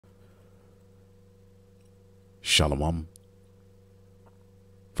Shalom.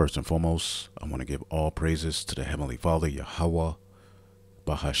 First and foremost, I want to give all praises to the Heavenly Father, Yahweh,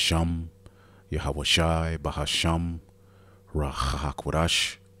 Bahasham, Yahweh Shai, Bahasham,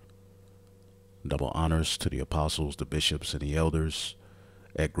 Rahakwadash. Double honors to the apostles, the bishops, and the elders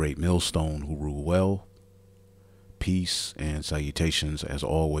at Great Millstone who rule well. Peace and salutations, as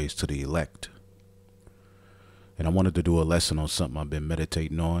always, to the elect. And I wanted to do a lesson on something I've been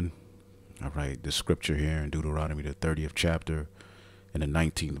meditating on. All right, the scripture here in Deuteronomy, the 30th chapter, and the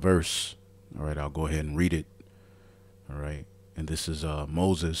 19th verse. All right, I'll go ahead and read it. All right, and this is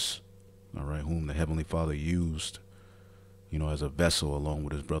Moses, all right, whom the Heavenly Father used, as a vessel along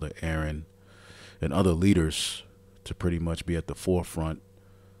with his brother Aaron and other leaders to pretty much be at the forefront,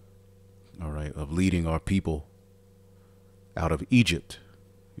 all right, of leading our people out of Egypt,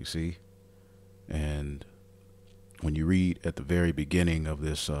 you see. And when you read at the very beginning of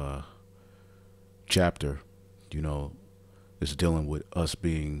this chapter, it's dealing with us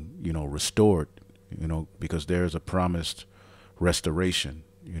being, restored, because there's a promised restoration.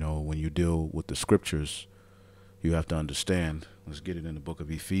 When you deal with the scriptures, you have to understand. Let's get it in the book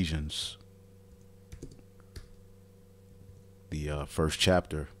of Ephesians, the first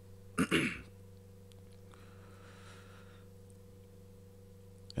chapter.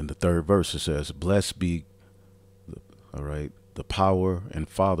 In the third verse, it says, "Blessed be, all right, the power and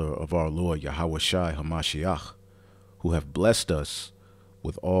Father of our Lord Yahweh Shai Hamashiach, who have blessed us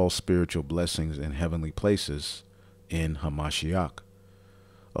with all spiritual blessings in heavenly places in Hamashiach,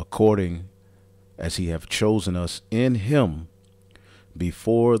 according as he have chosen us in him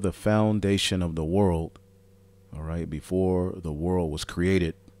before the foundation of the world." All right, before the world was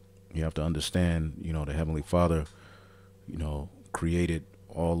created, you have to understand, the Heavenly Father, created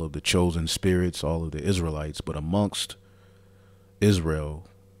all of the chosen spirits, all of the Israelites, but amongst Israel,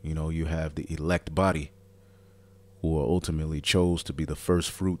 you have the elect body who are ultimately chose to be the first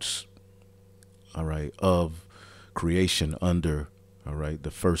fruits, all right, of creation under, all right,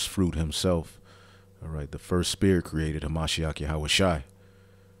 the first fruit himself, all right, the first spirit created, Hamashiach Yahweh Shai,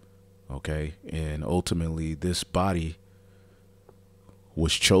 okay, and ultimately this body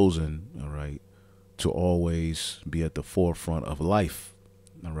was chosen, all right, to always be at the forefront of life.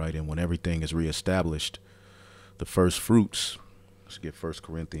 All right, and when everything is reestablished, the first fruits, let's get 1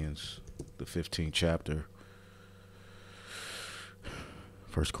 Corinthians, the 15th chapter,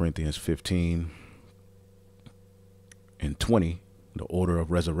 1 Corinthians 15 and 20, the order of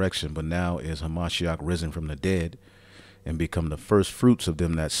resurrection. But now is Hamashiach risen from the dead and become the first fruits of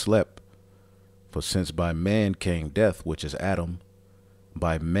them that slept. For since by man came death, which is Adam,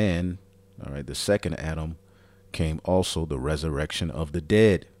 by man, all right, the second Adam, came also the resurrection of the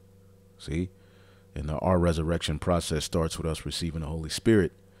dead. See? And our resurrection process starts with us receiving the Holy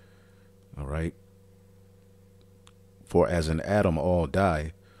Spirit. All right? For as in Adam all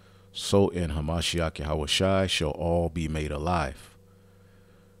die, so in Hamashiach Yahweh Shai shall all be made alive.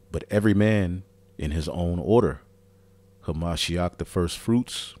 But every man in his own order. Hamashiach the first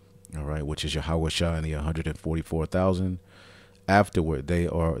fruits, all right, which is Yahweh Shai and the 144,000. Afterward, they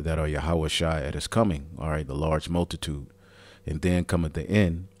are that are Yahweh Shai at his coming, all right, the large multitude. And then cometh the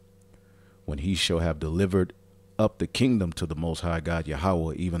end, when he shall have delivered up the kingdom to the Most High God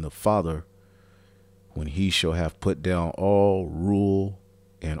Yahweh, even the Father, when he shall have put down all rule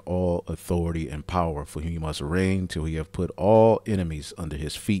and all authority and power, for he must reign till he have put all enemies under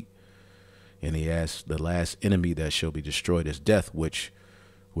his feet. And he asks, the last enemy that shall be destroyed is death, which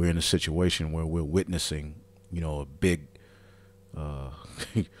we're in a situation where we're witnessing, a big a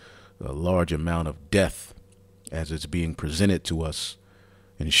large amount of death as it's being presented to us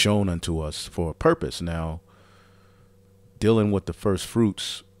and shown unto us for a purpose. Now, dealing with the first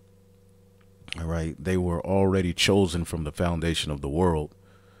fruits, all right, they were already chosen from the foundation of the world,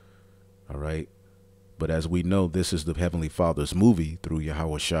 all right, but as we know, this is the Heavenly Father's movie through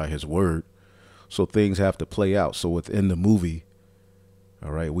Yahweh Shai, his word, so things have to play out. So within the movie,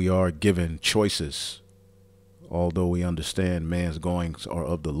 all right, we are given choices. Although we understand man's goings are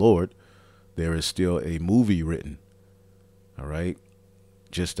of the Lord, there is still a movie written, all right?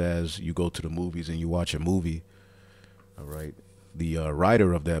 Just as you go to the movies and you watch a movie, all right, the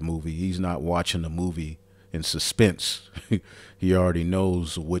writer of that movie, he's not watching the movie in suspense. He already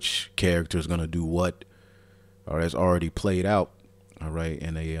knows which character is going to do what, or has already played out, all right,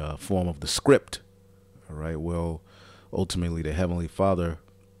 in a form of the script, all right? Well, ultimately, the Heavenly Father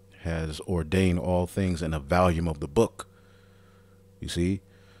has ordained all things in the volume of the book. You see?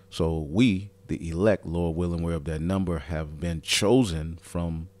 So we, the elect, Lord willing, we're of that number, have been chosen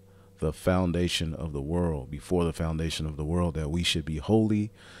from the foundation of the world, before the foundation of the world, that we should be holy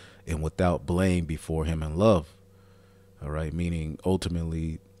and without blame before him in love. All right. Meaning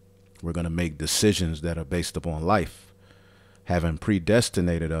ultimately we're going to make decisions that are based upon life, having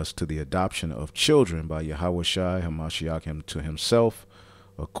predestinated us to the adoption of children by Yahweh Shai Hamashiach him to himself,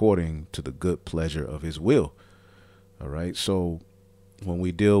 according to the good pleasure of his will. All right. So when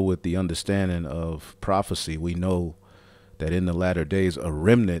we deal with the understanding of prophecy, we know that in the latter days, a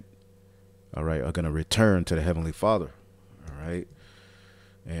remnant, all right, are going to return to the Heavenly Father. All right.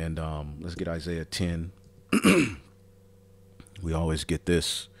 And let's get Isaiah 10. We always get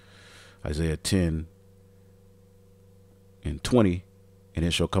this. Isaiah 10 and 20. And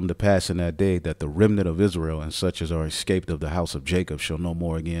it shall come to pass in that day that the remnant of Israel and such as are escaped of the house of Jacob shall no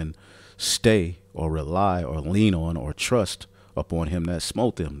more again stay or rely or lean on or trust upon him that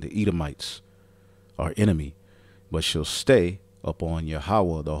smote them, the Edomites, our enemy, but shall stay upon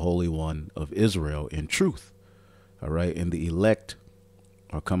Yahweh, the Holy One of Israel, in truth. All right. And the elect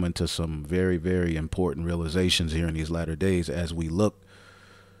are coming to some very, very important realizations here in these latter days as we look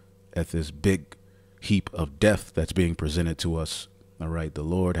at this big heap of death that's being presented to us. All right. The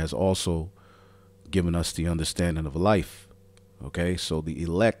Lord has also given us the understanding of life. Okay. So the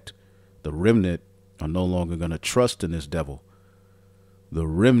elect, the remnant, are no longer going to trust in this devil. The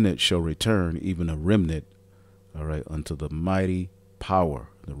remnant shall return, even a remnant, all right, unto the mighty power,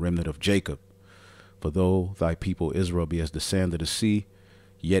 the remnant of Jacob. For though thy people Israel be as the sand of the sea,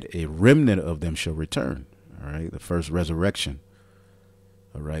 yet a remnant of them shall return. All right. The first resurrection.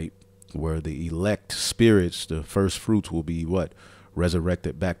 All right. Where the elect spirits, the first fruits will be what?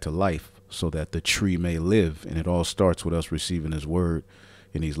 Resurrected back to life so that the tree may live. And it all starts with us receiving his word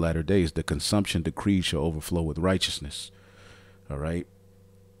in these latter days. The consumption decree shall overflow with righteousness. All right.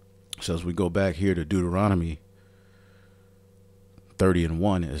 So as we go back here to Deuteronomy 30 and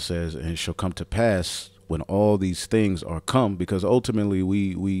 1, it says, and it shall come to pass when all these things are come, because ultimately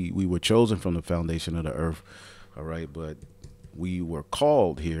we were chosen from the foundation of the earth. All right. But we were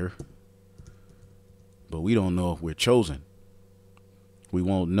called here, but we don't know if we're chosen. We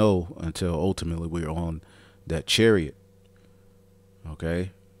won't know until ultimately we're on that chariot.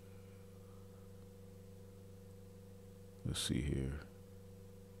 Okay. Let's see here.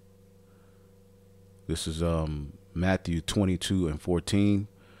 This is Matthew 22 and 14.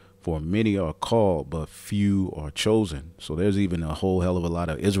 For many are called, but few are chosen. So there's even a whole hell of a lot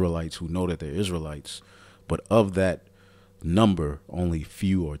of Israelites who know that they're Israelites. But of that number, only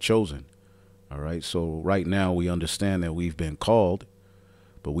few are chosen. All right. So right now we understand that we've been called,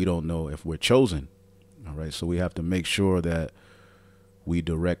 but we don't know if we're chosen. All right. So we have to make sure that we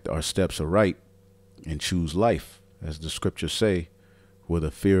direct our steps aright and choose life. As the scriptures say, where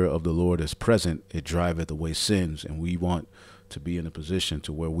the fear of the Lord is present, it driveth away sins. And we want to be in a position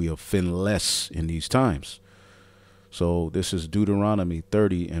to where we offend less in these times. So this is Deuteronomy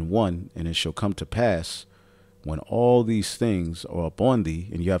 30 and 1. And it shall come to pass when all these things are upon thee.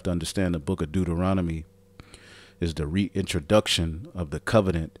 And you have to understand the book of Deuteronomy is the reintroduction of the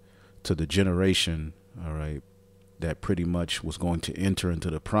covenant to the generation, all right, that pretty much was going to enter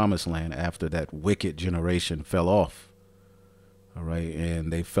into the promised land after that wicked generation fell off. All right.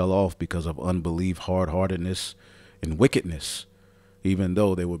 And they fell off because of unbelief, hard-heartedness, and wickedness. Even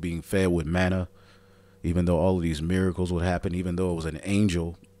though they were being fed with manna, even though all of these miracles would happen, even though it was an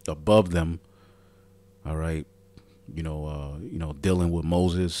angel above them. All right. Dealing with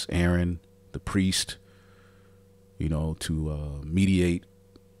Moses, Aaron, the priest, to mediate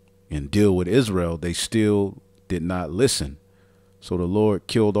and deal with Israel, they still did not listen. So the Lord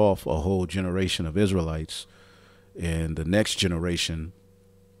killed off a whole generation of Israelites. And the next generation,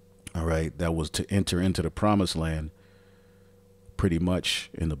 all right, that was to enter into the promised land, pretty much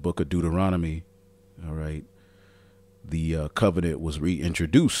in the book of Deuteronomy, all right, the covenant was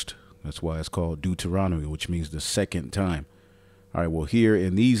reintroduced. That's why it's called Deuteronomy, which means the second time. All right, well, here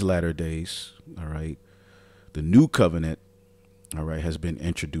in these latter days, all right, the new covenant, all right, has been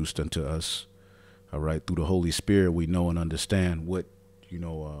introduced unto us. All right, through the Holy Spirit, we know and understand what,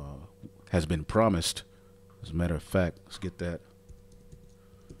 has been promised. As a matter of fact, let's get that.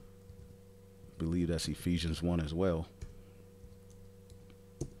 I believe that's Ephesians 1 as well.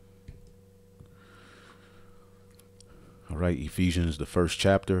 All right, Ephesians, the first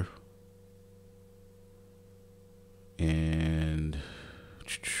chapter. And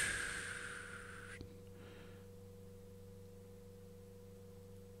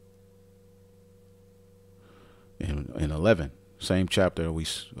in 11, same chapter we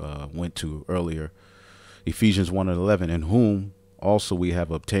went to earlier. Ephesians 1 and 11, in whom also we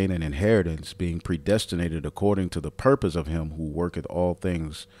have obtained an inheritance, being predestinated according to the purpose of him who worketh all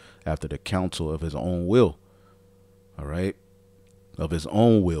things after the counsel of his own will. All right. Of his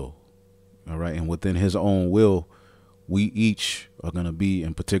own will. All right. And within his own will, we each are going to be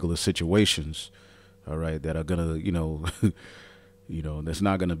in particular situations, all right, that are going to, that's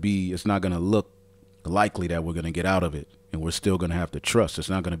not going to be, it's not going to look likely that we're going to get out of it. And we're still going to have to trust. It's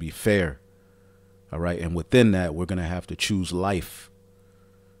not going to be fair. All right. And within that, we're going to have to choose life.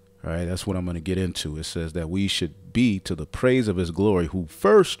 All right. That's what I'm going to get into. It says that we should be to the praise of his glory who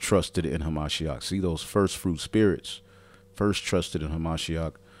first trusted in Hamashiach. See those first fruit spirits, first trusted in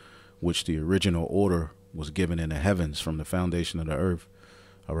Hamashiach, which the original order was given in the heavens from the foundation of the earth.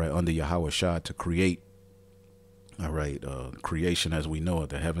 All right. Under Yahweh Shah to create. All right. Creation as we know it,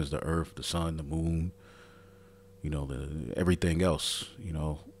 the heavens, the earth, the sun, the moon, everything else,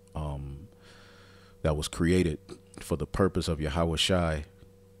 that was created for the purpose of Yahweh Shai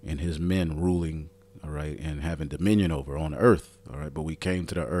and his men ruling, all right, and having dominion over on the earth, all right. But we came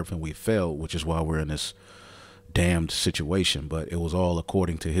to the earth and we fell, which is why we're in this damned situation. But it was all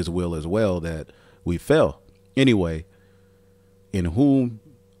according to his will as well that we fell. Anyway, in whom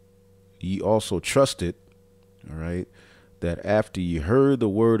ye also trusted, all right, that after ye heard the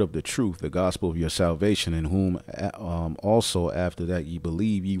word of the truth, the gospel of your salvation, in whom also after that ye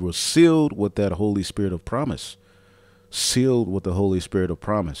believe, ye were sealed with that Holy Spirit of promise. Sealed with the Holy Spirit of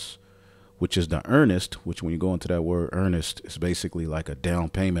promise, which is the earnest, which when you go into that word earnest, is basically like a down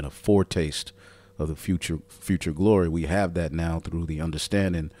payment, a foretaste of the future glory. We have that now through the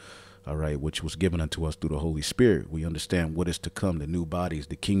understanding, all right, which was given unto us through the Holy Spirit. We understand what is to come, the new bodies,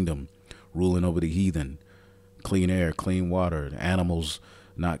 the kingdom, ruling over the heathen, clean air, clean water, animals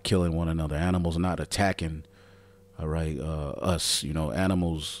not killing one another, animals not attacking, all right, us,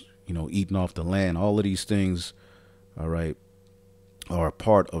 animals, eating off the land. All of these things, all right, are a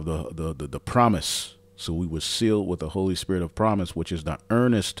part of the promise. So we were sealed with the Holy Spirit of promise, which is the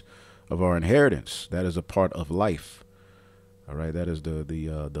earnest of our inheritance. That is a part of life. All right, that is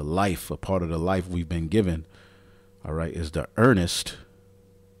the life, a part of the life we've been given. All right, is the earnest.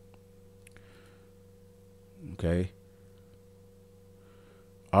 Okay.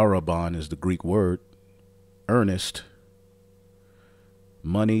 Arabon is the Greek word. Earnest.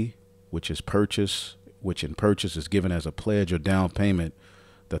 Money, which is purchase, which in purchase is given as a pledge or down payment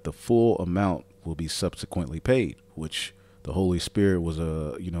that the full amount will be subsequently paid, which the Holy Spirit was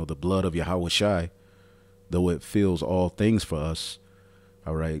the blood of Yahweh Shai, though it fills all things for us.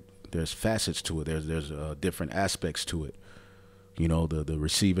 All right. There's facets to it. There's different aspects to it. The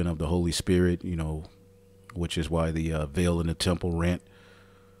receiving of the Holy Spirit, which is why the veil in the temple rent,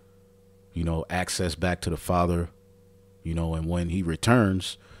 access back to the Father, and when he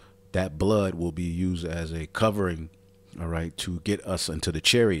returns, that blood will be used as a covering, all right, to get us into the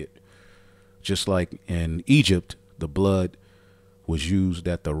chariot. Just like in Egypt, the blood was used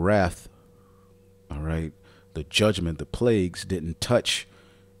that the wrath, all right, the judgment, the plagues didn't touch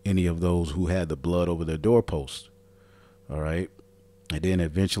any of those who had the blood over their doorpost, all right. And then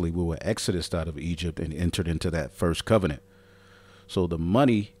eventually we were exodused out of Egypt and entered into that first covenant. So the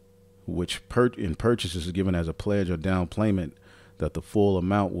money which in purchases is given as a pledge or down payment that the full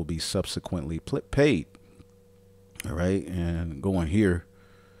amount will be subsequently paid. All right. And going here,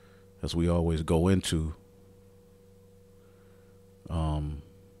 as we always go into,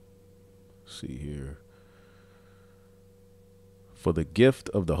 see here. For the gift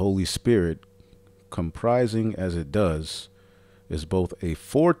of the Holy Spirit, comprising as it does, is both a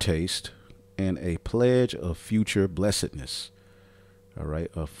foretaste and a pledge of future blessedness. All right,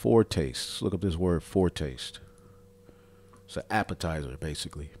 a foretaste. Let's look up this word foretaste. It's an appetizer,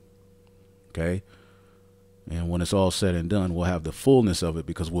 basically. Okay. And when it's all said and done, we'll have the fullness of it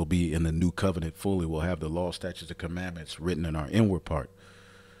because we'll be in the new covenant fully. We'll have the law, statutes, and commandments written in our inward part.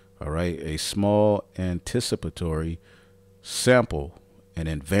 All right. A small anticipatory sample, an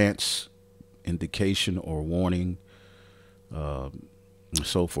advance indication or warning, and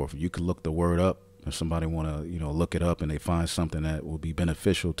so forth. You can look the word up. If somebody want to, look it up and they find something that will be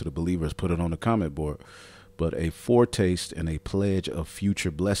beneficial to the believers, put it on the comment board. But a foretaste and a pledge of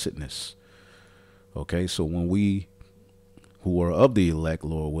future blessedness. Okay, so when we who are of the elect,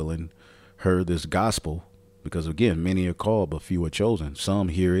 Lord willing, heard this gospel, because again, many are called, but few are chosen. Some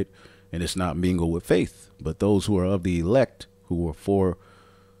hear it and it's not mingled with faith. But those who are of the elect, who were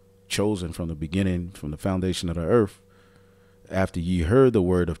chosen from the beginning, from the foundation of the earth, after ye heard the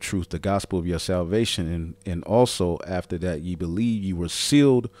word of truth, the gospel of your salvation, and also after that ye believe, ye were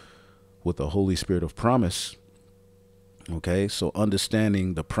sealed with the Holy Spirit of promise. Okay, so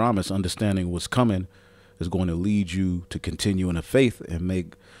understanding the promise, understanding what's coming is going to lead you to continue in the faith and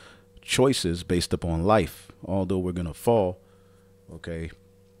make choices based upon life. Although we're going to fall, okay,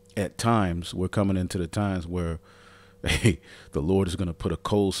 at times we're coming into the times where Hey, the Lord is going to put a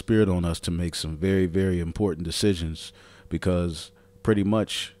cold spirit on us to make some very, very important decisions, because pretty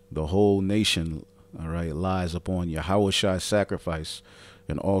much the whole nation, all right, lies upon Yahweh's sacrifice,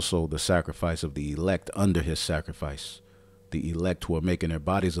 and also the sacrifice of the elect under his sacrifice, the elect who are making their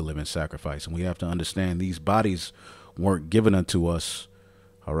bodies a living sacrifice. And we have to understand these bodies weren't given unto us,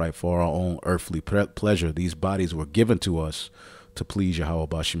 all right, for our own earthly pleasure. These bodies were given to us to please Yahweh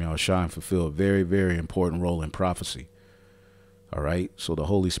Bashim Yahushua and fulfill a very, very important role in prophecy. All right. So the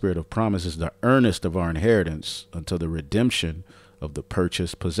Holy Spirit of promise is the earnest of our inheritance until the redemption of the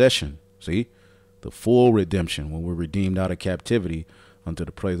purchased possession. See, the full redemption, when we're redeemed out of captivity unto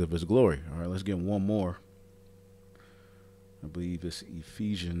the praise of his glory. All right. Let's get one more. I believe it's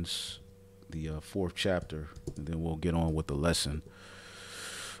Ephesians, the 4th chapter, and then we'll get on with the lesson.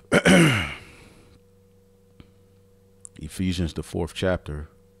 Ephesians, the 4th chapter,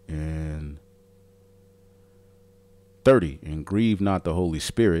 and 30. And grieve not the Holy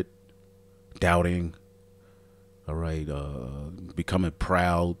Spirit, doubting, all right, becoming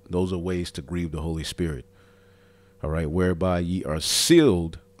proud. Those are ways to grieve the Holy Spirit, all right, whereby ye are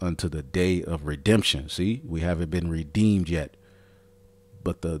sealed unto the day of redemption. See, we haven't been redeemed yet,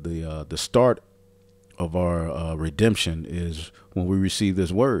 but the start of our redemption is when we receive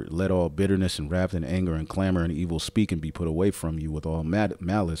this word. Let all bitterness and wrath and anger and clamor and evil speaking be put away from you with all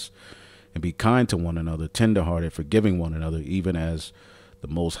malice, and be kind to one another, tenderhearted, forgiving one another, even as the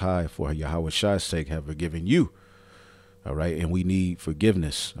Most High, for Yahweh's sake, have forgiven you. All right. And we need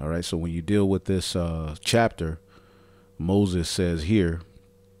forgiveness. All right. So when you deal with this chapter, Moses says here,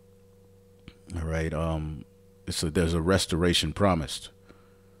 all right, there's a restoration promised.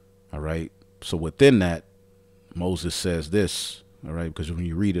 All right. So within that, Moses says this, all right, because when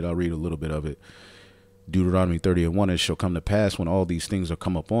you read it, I'll read a little bit of it. Deuteronomy 30:1, it shall come to pass when all these things are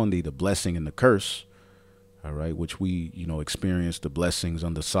come upon thee, the blessing and the curse, all right, which we, experienced the blessings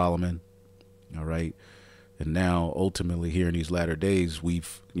under Solomon, all right. And now ultimately here in these latter days, we're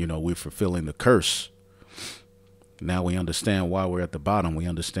fulfilling the curse. Now we understand why we're at the bottom. We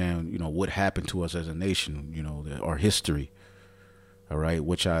understand, what happened to us as a nation, our history. All right,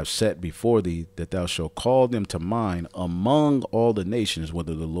 which I have set before thee, that thou shalt call them to mind among all the nations,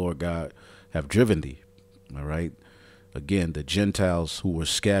 whither the Lord God have driven thee. All right. Again, the Gentiles who were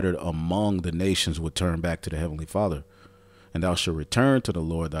scattered among the nations would turn back to the Heavenly Father. And thou shalt return to the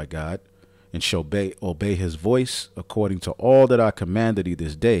Lord thy God, and shall obey his voice according to all that I commanded thee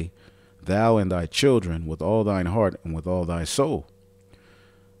this day, thou and thy children, with all thine heart and with all thy soul.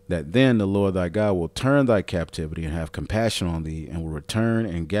 That then the Lord thy God will turn thy captivity and have compassion on thee, and will return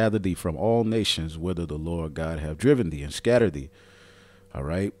and gather thee from all nations whither the Lord God have driven thee and scattered thee. All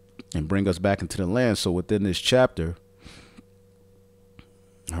right. And bring us back into the land. So within this chapter,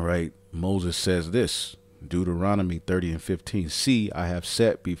 all right, Moses says this, Deuteronomy 30:15, see, I have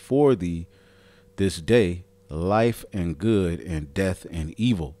set before thee this day life and good, and death and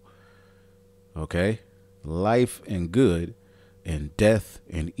evil. Okay. Life and good, and death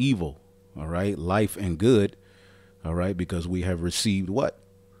and evil. All right. Life and good. All right. Because we have received what?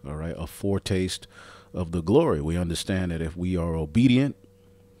 All right. A foretaste of the glory. We understand that if we are obedient,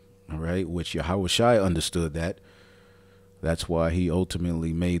 all right, which Yahushua understood that. That's why he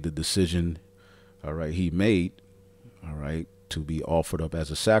ultimately made the decision, all right, he made, all right, to be offered up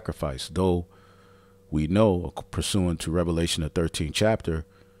as a sacrifice. Though we know, pursuant to Revelation, the 13th chapter,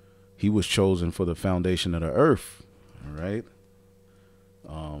 he was chosen for the foundation of the earth. All right.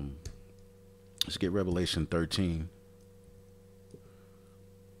 Let's get Revelation 13.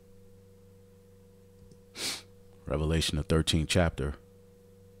 Revelation, the 13th chapter.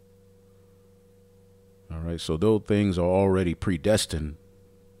 All right. So those things are already predestined.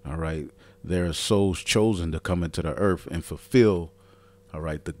 All right. There are souls chosen to come into the earth and fulfill, all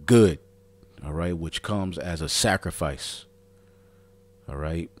right, the good, all right, which comes as a sacrifice. All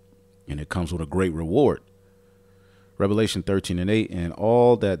right. And it comes with a great reward. Revelation 13:8, and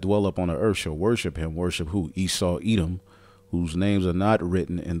all that dwell upon the earth shall worship him. Worship who? Esau, Edom, whose names are not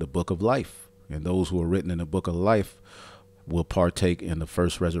written in the book of life. And those who are written in the book of life will partake in the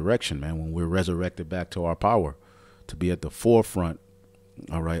first resurrection, man, when we're resurrected back to our power, to be at the forefront,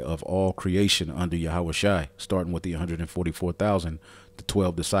 all right, of all creation under Yahushua, starting with the 144,000. The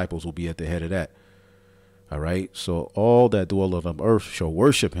 12 disciples will be at the head of that. All right. So all that dwell on the earth shall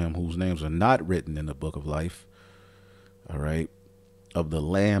worship him, whose names are not written in the book of life. All right. Of the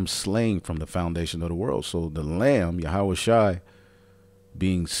Lamb slain from the foundation of the world. So the Lamb, Yahushua,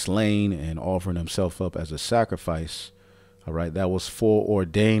 being slain and offering himself up as a sacrifice. All right. That was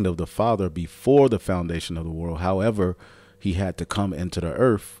foreordained of the Father before the foundation of the world. However, he had to come into the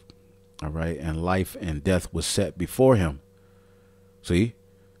earth. All right. And life and death was set before him. See?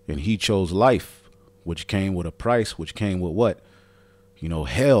 And he chose life, which came with a price, which came with what? You know,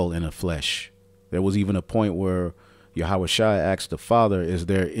 hell in the flesh. There was even a point where Yahweh Shai asked the Father, is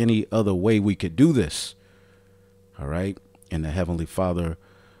there any other way we could do this? All right. And the Heavenly Father,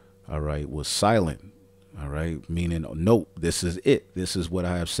 all right, was silent. All right. Meaning, nope, this is it. This is what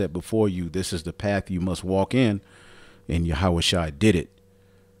I have set before you. This is the path you must walk in. And Yahweh Shai did it.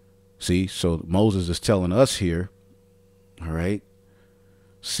 See, so Moses is telling us here, all right,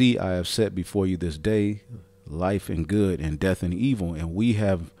 see, I have set before you this day life and good and death and evil, and we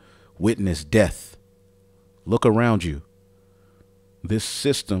have witnessed death. Look around you. This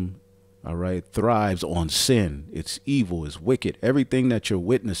system, all right, thrives on sin. It's evil, it's wicked. Everything that you're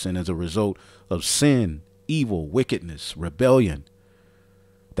witnessing is a result of sin, evil, wickedness, rebellion.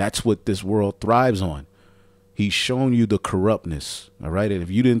 That's what this world thrives on. He's shown you the corruptness, all right? And if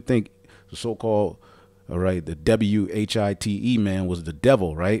you didn't think the so-called, all right, the WHITE man was the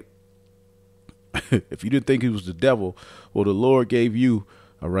devil, right? If you didn't think he was the devil, well, the Lord gave you,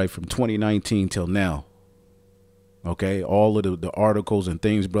 all right, from 2019 till now. Okay, all of the articles and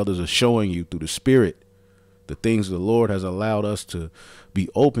things brothers are showing you through the Spirit, the things the Lord has allowed us to be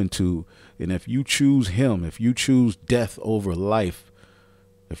open to. And if you choose him, if you choose death over life,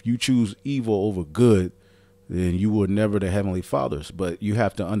 if you choose evil over good, then you were never the Heavenly Father's. But you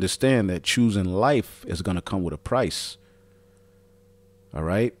have to understand that choosing life is going to come with a price. All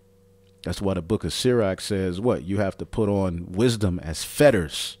right. That's why the book of Sirach says what? You have to put on wisdom as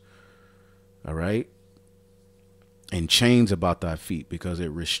fetters. All right. And chains about thy feet, because it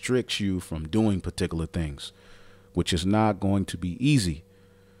restricts you from doing particular things, which is not going to be easy.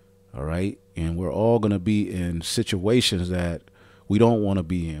 All right. And we're all going to be in situations that we don't want to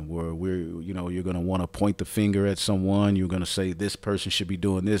be in, where you're going to want to point the finger at someone. You're going to say this person should be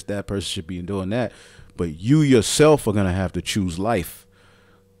doing this, that person should be doing that. But you yourself are going to have to choose life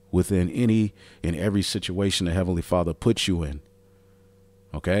within any and every situation the Heavenly Father puts you in.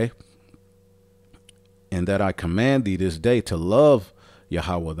 Okay. And that I command thee this day to love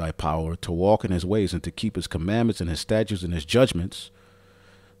Yahweh thy power, to walk in his ways, and to keep his commandments and his statutes and his judgments,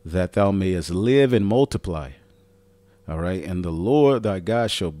 that thou mayest live and multiply. All right. And the Lord thy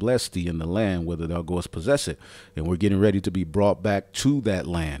God shall bless thee in the land whither thou goest possess it. And we're getting ready to be brought back to that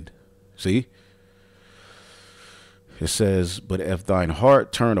land. See? It says, but if thine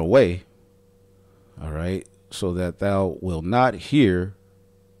heart turn away, all right, so that thou wilt not hear,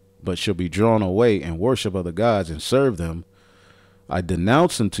 but shall be drawn away and worship other gods and serve them, I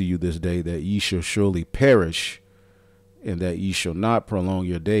denounce unto you this day that ye shall surely perish, and that ye shall not prolong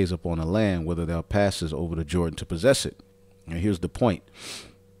your days upon the land whither thou passest over the Jordan to possess it. And here's the point.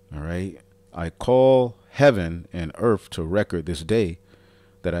 All right. I call heaven and earth to record this day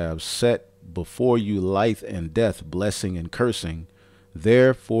that I have set before you life and death, blessing and cursing.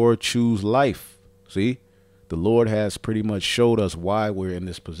 Therefore choose life. See, the Lord has pretty much showed us why we're in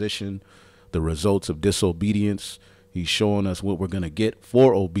this position, the results of disobedience. He's showing us what we're going to get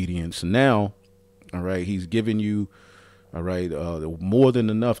for obedience. Now, all right, he's given you, all right, more than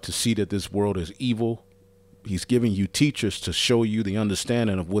enough to see that this world is evil. He's giving you teachers to show you the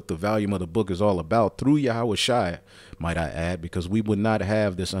understanding of what the volume of the book is all about through Yahweh Shai, might I add, because we would not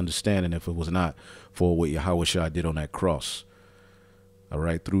have this understanding if it was not for what Yahweh Shai did on that cross. All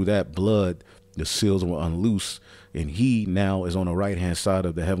right. Through that blood, the seals were unloosed, and he now is on the right hand side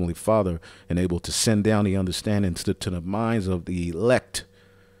of the Heavenly Father and able to send down the understanding to the minds of the elect,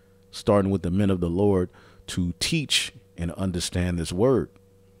 starting with the men of the Lord, to teach and understand this word.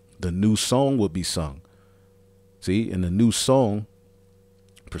 The new song will be sung. See, in the new song,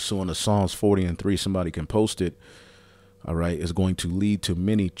 pursuing the Psalms 40:3, somebody can post it. All right, is going to lead to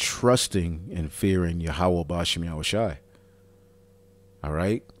many trusting and fearing Yahweh Bashim Yahweh Shai. All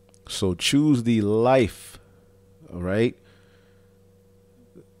right, so choose the life. All right,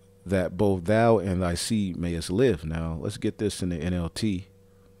 that both thou and thy seed mayest live. Now, let's get this in the NLT.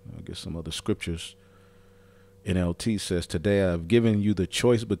 I'll get some other scriptures. NLT says, today I have given you the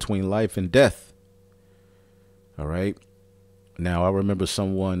choice between life and death. All right. Now, I remember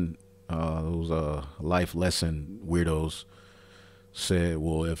someone, those life lesson weirdos, said,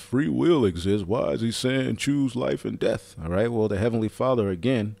 well, if free will exists, why is he saying choose life and death? All right. Well, the Heavenly Father,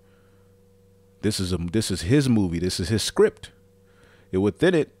 again, this is his movie. This is his script.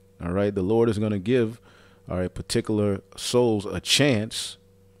 Within it, all right, the Lord is going to give, all right, particular souls a chance,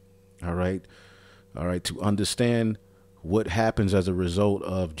 all right, to understand what happens as a result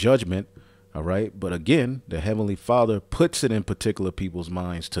of judgment. All right. But again, the Heavenly Father puts it in particular people's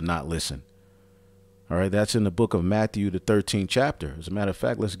minds to not listen. All right, that's in the book of Matthew, the 13th chapter. As a matter of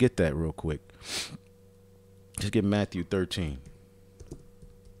fact, let's get that real quick. Just get Matthew 13.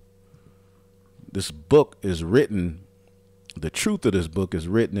 This book is written, the truth of this book is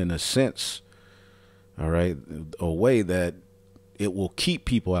written in a sense, all right, a way that it will keep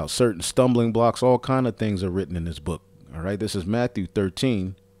people out. Certain stumbling blocks, all kind of things are written in this book. All right, this is Matthew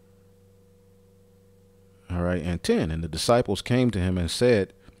 13. All right, and 10. And the disciples came to him and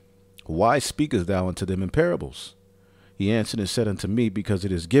said, why speakest thou unto them in parables? He answered and said unto me, because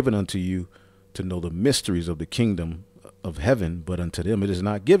it is given unto you to know the mysteries of the kingdom of heaven, but unto them it is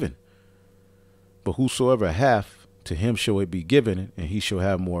not given. But whosoever hath, to him shall it be given, and he shall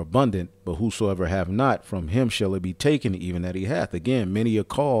have more abundant. But whosoever hath not, from him shall it be taken, even that he hath. Again, many are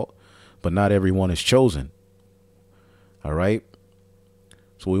called, but not everyone is chosen. All right.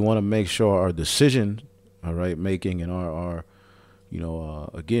 So we want to make sure our decision, all right, making and our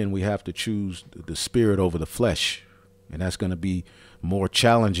again, we have to choose the spirit over the flesh. And that's going to be more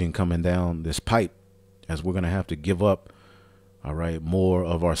challenging coming down this pipe, as we're going to have to give up, all right, more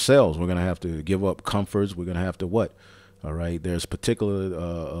of ourselves. We're going to have to give up comforts. We're going to have to what? All right. There's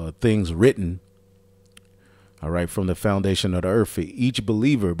particular things written, all right, from the foundation of the earth for each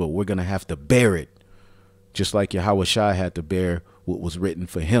believer, but we're going to have to bear it, just like Yahweh Shai had to bear what was written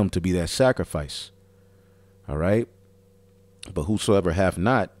for him to be that sacrifice. All right. But whosoever hath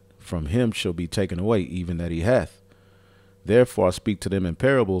not, from him shall be taken away, even that he hath. Therefore I speak to them in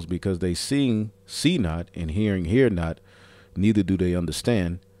parables, because they seeing see not, and hearing hear not, neither do they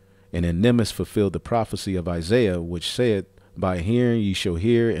understand. And in them is fulfilled the prophecy of Isaiah, which said, by hearing ye shall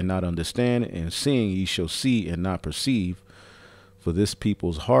hear and not understand, and seeing ye shall see and not perceive. For this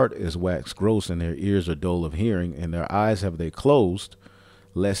people's heart is waxed gross, and their ears are dull of hearing, and their eyes have they closed,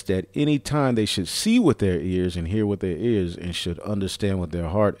 lest at any time they should see with their ears and hear with their ears, and should understand with their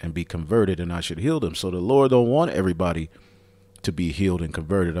heart and be converted, and I should heal them. So the Lord don't want everybody to be healed and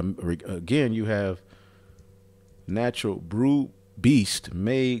converted. Again, you have natural brute beast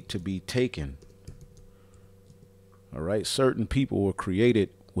made to be taken. All right. Certain people were created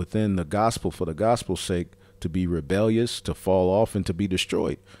within the gospel for the gospel's sake to be rebellious, to fall off, and to be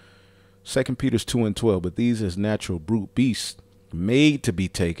destroyed. 2 Peter 2:12. But these as natural brute beasts, made to be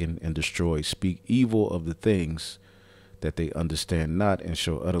taken and destroyed, speak evil of the things that they understand not, and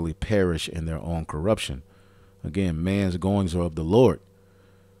shall utterly perish in their own corruption. Again, man's goings are of the Lord.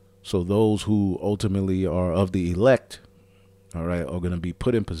 So those who ultimately are of the elect, all right, are going to be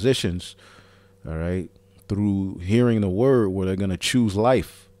put in positions, all right, through hearing the word, where they're going to choose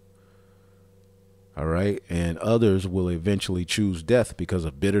life. All right. And others will eventually choose death because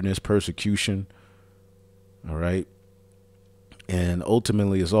of bitterness, persecution. All right. And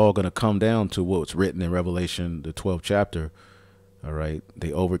ultimately, it's all going to come down to what's written in Revelation, the 12th chapter. All right.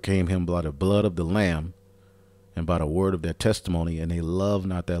 They overcame him by the blood of the Lamb and by the word of their testimony, and they love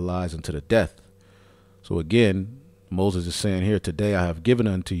not their lives unto the death. So again, Moses is saying here, today I have given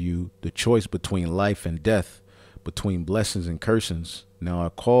unto you the choice between life and death, between blessings and cursings. Now I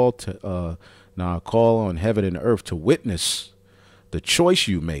call on heaven and earth to witness the choice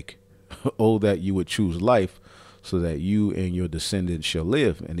you make. Oh, that you would choose life, so that you and your descendants shall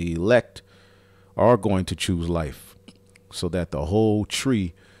live. And the elect are going to choose life, so that the whole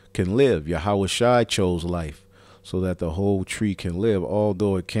tree can live. Yahweh Shai chose life, so that the whole tree can live,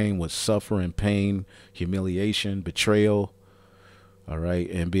 although it came with suffering, pain, humiliation, betrayal, all right,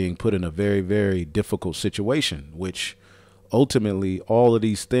 and being put in a very, very difficult situation, which ultimately all of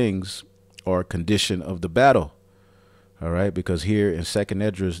these things are a condition of the battle, all right, because here in 2nd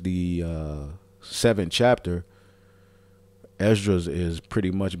Esdras, the 7th chapter, Esdras is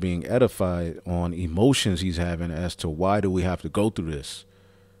pretty much being edified on emotions he's having as to why do we have to go through this.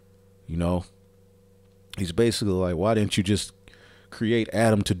 You know, he's basically like, why didn't you just create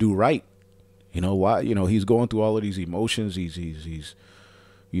Adam to do right? You know, why, he's going through all of these emotions. He's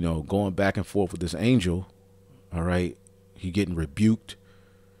going back and forth with this angel. All right. He getting rebuked.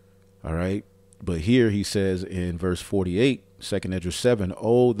 All right. But here he says in verse 48, 2nd Esdras 7,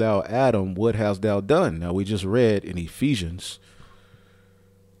 O thou Adam, what hast thou done? Now we just read in Ephesians,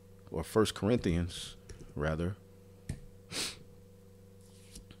 or 1 Corinthians rather.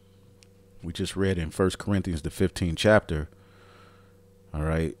 We just read in 1 Corinthians, the 15th chapter. All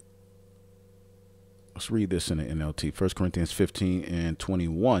right. Let's read this in the NLT. 1 Corinthians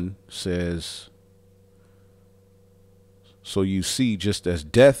 15:21 says, so you see, just as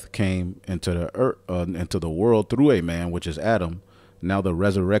death came into the earth, into the world through a man, which is Adam, now the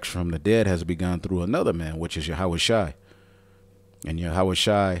resurrection from the dead has begun through another man, which is Yahweh Shai. And Yahweh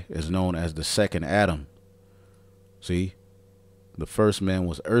Shai is known as the second Adam. See, the first man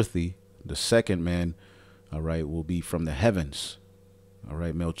was earthy. The second man, all right, will be from the heavens. All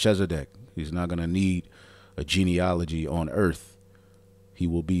right, Melchizedek. He's not going to need a genealogy on earth. He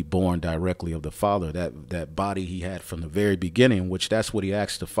will be born directly of the Father, that body he had from the very beginning, which that's what he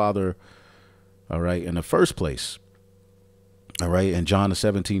asked the Father, all right, in the first place. All right, in John the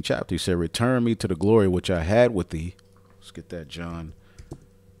 17th chapter, he said, return me to the glory which I had with thee. Let's get that, John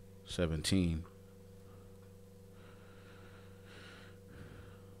 17.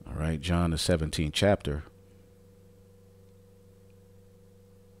 All right, John the 17th chapter.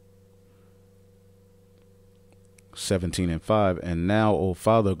 and 5. And now, O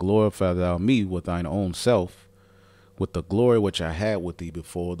Father, glorify thou me with thine own self, with the glory which I had with thee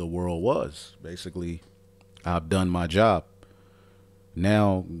before the world was. Basically, I've done my job.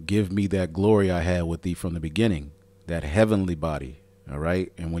 Now give me that glory I had with thee from the beginning, that heavenly body. All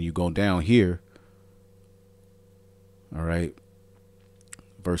right. And when you go down here, all right,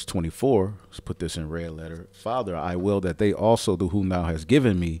 verse 24, let's put this in red letter. Father, I will that they also, to whom thou hast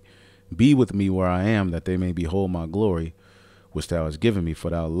given me, be with me where I am, that they may behold my glory, which thou hast given me, for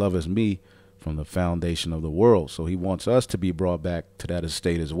thou lovest me from the foundation of the world. So he wants us to be brought back to that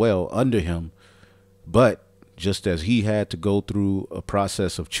estate as well under him. But just as he had to go through a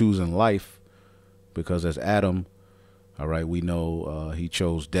process of choosing life, because as Adam, all right, we know he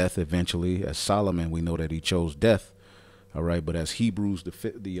chose death eventually. As Solomon, we know that he chose death. All right. But as Hebrews, the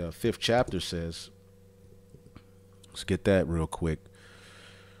fifth chapter says, let's get that real quick.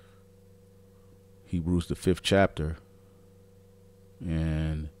 Hebrews, the 5th chapter.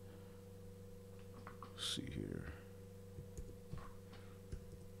 And let's see here.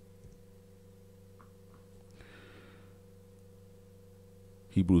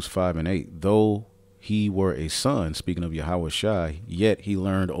 Hebrews 5 and 8. Though he were a son, speaking of Yahweh Shai, yet he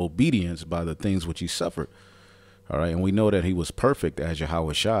learned obedience by the things which he suffered. All right. And we know that he was perfect as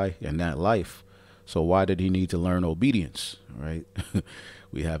Yahweh Shai in that life. So why did he need to learn obedience? All right.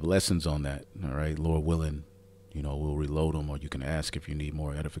 We have lessons on that. All right. Lord willing, you know, we'll reload them, or you can ask if you need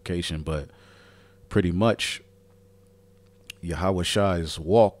more edification. But pretty much Yahweh Shai's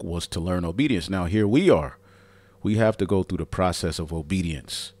walk was to learn obedience. Now here we are. We have to go through the process of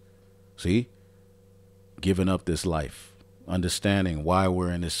obedience. See, giving up this life, understanding why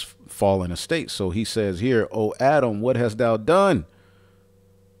we're in this fallen estate. So he says here, O Adam, what hast thou done?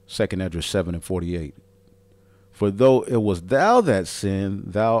 2nd Esdras 7 and 48. For though it was thou that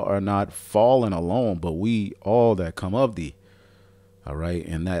sinned, thou art not fallen alone, but we all that come of thee. All right.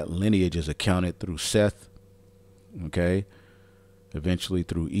 And that lineage is accounted through Seth. Okay. Eventually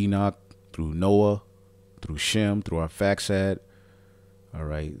through Enoch, through Noah, through Shem, through Arphaxad. All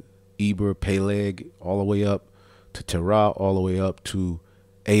right. Eber, Peleg, all the way up to Terah, all the way up to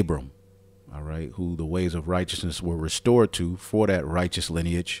Abram. All right. Who the ways of righteousness were restored to for that righteous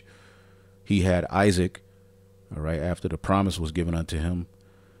lineage. He had Isaac. All right. After the promise was given unto him,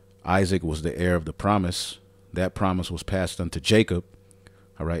 Isaac was the heir of the promise. That promise was passed unto Jacob.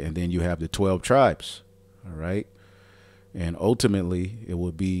 All right. And then you have the 12 tribes. All right. And ultimately, it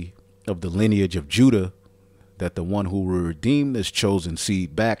would be of the lineage of Judah that the one who will redeem this chosen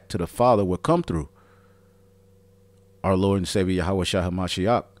seed back to the Father will come through. Our Lord and Savior Yahweh Shah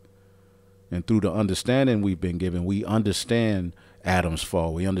HaMashiach. And through the understanding we've been given, we understand Adam's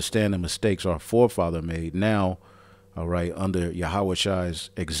fall. We understand the mistakes our forefather made. Now, all right, under Yahweh Shai's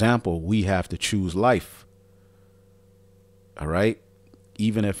example, we have to choose life. All right.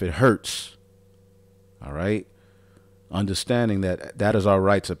 Even if it hurts. All right. Understanding that that is our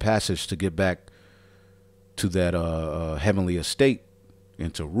rites of passage to get back to that heavenly estate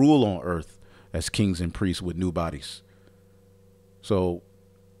and to rule on earth as kings and priests with new bodies. So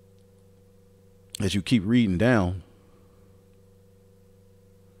as you keep reading down,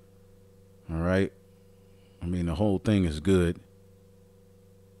 all right, I mean, the whole thing is good.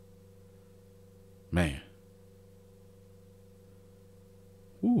 Man.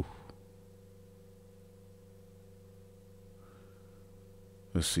 Whew.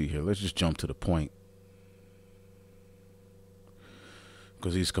 Let's see here. Let's just jump to the point.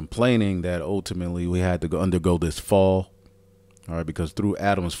 Because he's complaining that ultimately we had to undergo this fall. All right, because through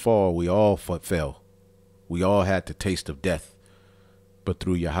Adam's fall, we all fell. We all had the taste of death. But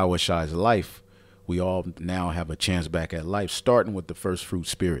through Yahweh Shai's life, we all now have a chance back at life, starting with the first fruit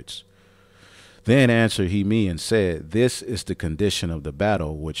spirits. Then answered he me and said, this is the condition of the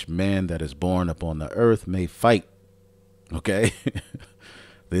battle which man that is born upon the earth may fight. Okay.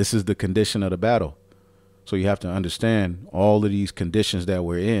 This is the condition of the battle. So you have to understand all of these conditions that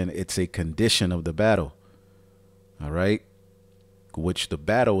we're in. It's a condition of the battle. All right. Which the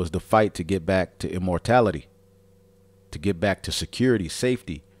battle is the fight to get back to immortality, to get back to security,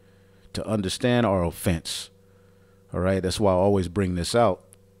 safety, to understand our offense. All right. That's why I always bring this out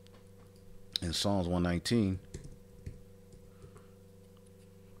in Psalms 119.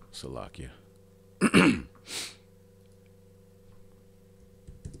 Salakia.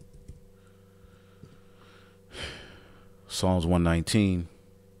 Psalms 119.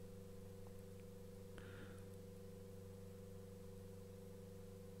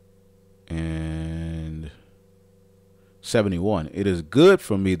 And 71. It is good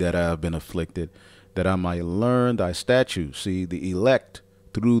for me that I have been afflicted, that I might learn thy statutes. See, the elect,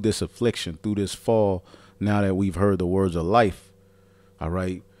 through this affliction, through this fall, now that we've heard the words of life, all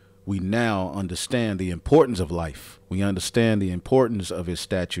right, we now understand the importance of life. We understand the importance of his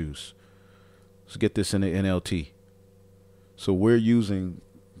statutes. Let's get this in the NLT. So we're using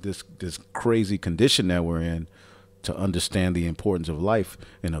this crazy condition that we're in to understand the importance of life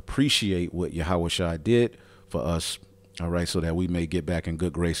and appreciate what Yahushua did for us, all right, so that we may get back in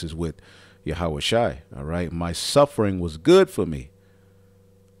good graces with Yahushua, all right. My suffering was good for me,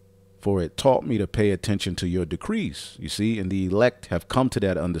 for it taught me to pay attention to your decrees. You see, and the elect have come to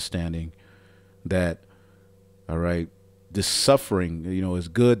that understanding that, all right, this suffering, you know, is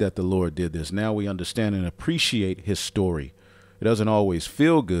good that the Lord did this. Now we understand and appreciate his story. It doesn't always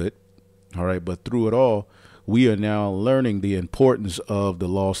feel good, all right, but through it all, we are now learning the importance of the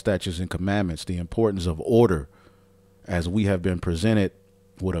law, statutes, and commandments, the importance of order, as we have been presented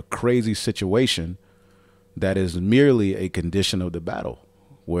with a crazy situation that is merely a condition of the battle,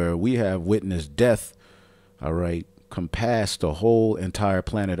 where we have witnessed death, all right, compass the whole entire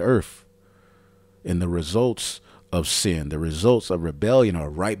planet Earth. And the results of sin, the results of rebellion are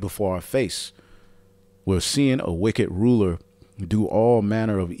right before our face. We're seeing a wicked ruler do all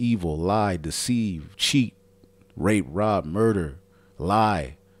manner of evil, lie, deceive, cheat, rape, rob, murder,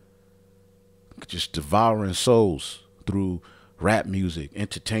 lie, just devouring souls through rap music,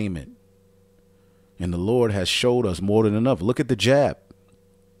 entertainment. And the Lord has showed us more than enough. Look at the jab.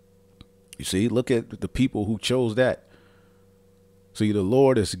 You see, look at the people who chose that. See, the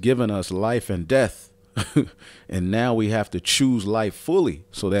Lord has given us life and death. And now we have to choose life fully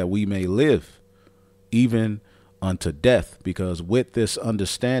so that we may live even unto death, because with this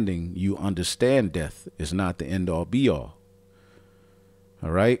understanding, you understand death is not the end all be all.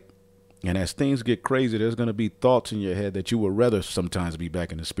 All right. And as things get crazy, there's going to be thoughts in your head that you would rather sometimes be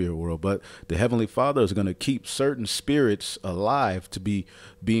back in the spirit world. But the Heavenly Father is going to keep certain spirits alive to be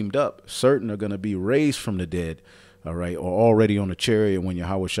beamed up. Certain are going to be raised from the dead. All right. Or already on a chariot when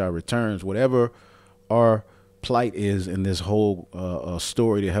Yahushua returns. Whatever our plight is in this whole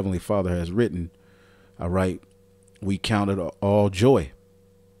story the Heavenly Father has written. All right. We count it all joy.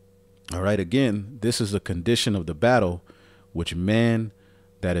 All right. Again, this is a condition of the battle which man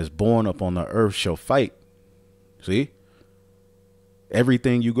that is born upon the earth shall fight. See,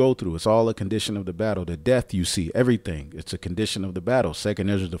 everything you go through, it's all a condition of the battle. The death you see, everything, it's a condition of the battle. 2nd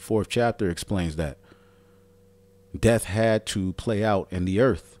Ezra, the 4th chapter, explains that death had to play out in the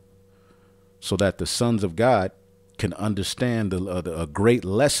earth so that the sons of God can understand a great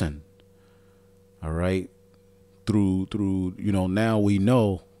lesson. All right. Through, you know, now we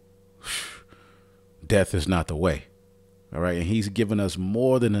know death is not the way. All right. And he's given us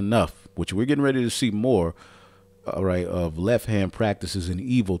more than enough, which we're getting ready to see more. All right. Of left hand practices and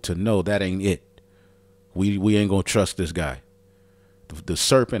evil to know that ain't it. We ain't going to trust this guy. The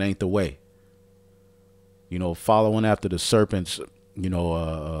serpent ain't the way. You know, following after the serpent's,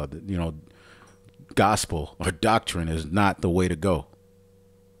 gospel or doctrine is not the way to go.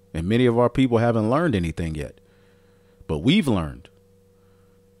 And many of our people haven't learned anything yet. But we've learned.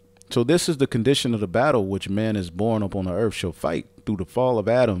 So this is the condition of the battle which man is born upon the earth shall fight. Through the fall of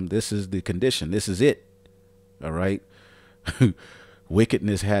Adam, this is the condition. This is it. All right.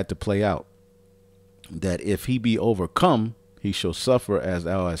 Wickedness had to play out. That if he be overcome, he shall suffer as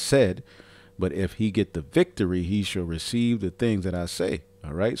thou hast said. But if he get the victory, he shall receive the things that I say.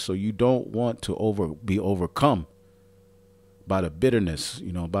 All right. So you don't want to be overcome by the bitterness,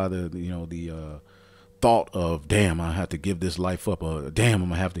 by the thought of, damn, I have to give this life up, or damn, I'm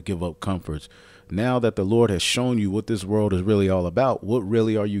gonna have to give up comforts. Now that the Lord has shown you what this world is really all about, what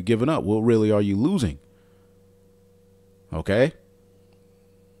really are you giving up? What really are you losing? Okay.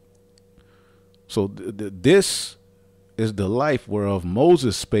 So this is the life whereof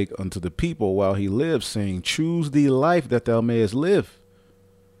Moses spake unto the people while he lived, saying, choose thee life that thou mayest live.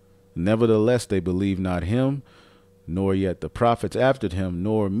 Nevertheless, they believe not him, nor yet the prophets after him,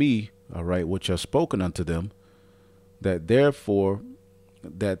 nor me, all right, which are spoken unto them, that therefore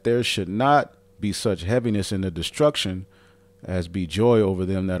that there should not be such heaviness in the destruction as be joy over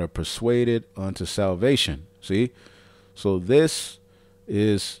them that are persuaded unto salvation. See, so this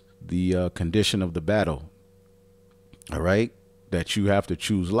is the condition of the battle. All right. That you have to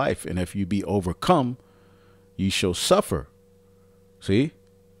choose life. And if you be overcome, ye shall suffer. See?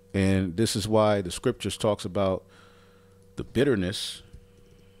 And this is why the scriptures talks about the bitterness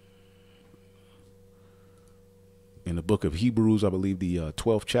in the book of Hebrews, I believe the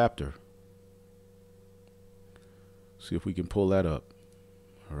 12th chapter. See if we can pull that up.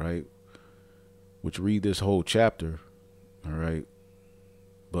 All right. Which read this whole chapter. All right.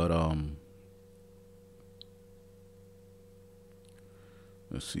 But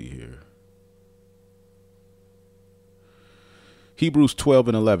let's see here. Hebrews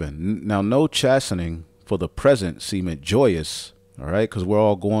 12:11. Now no chastening for the present seemeth joyous. All right. Because we're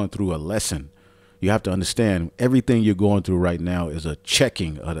all going through a lesson. You have to understand everything you're going through right now is a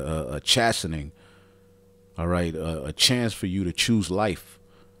checking, a chastening. All right. A chance for you to choose life.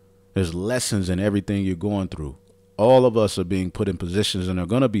 There's lessons in everything you're going through. All of us are being put in positions and are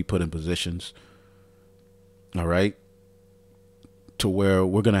going to be put in positions. All right. To where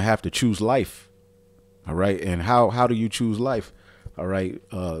we're going to have to choose life. All right. And how do you choose life? All right.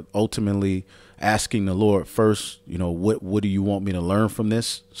 Ultimately asking the Lord first, you know, what do you want me to learn from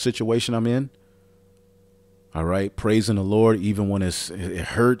this situation I'm in? All right. Praising the Lord, even when it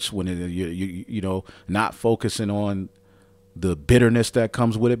hurts, when you know, not focusing on the bitterness that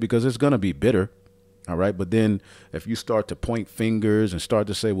comes with it, because it's going to be bitter. All right. But then if you start to point fingers and start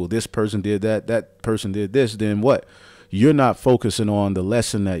to say, well, this person did that, that person did this, then what? You're not focusing on the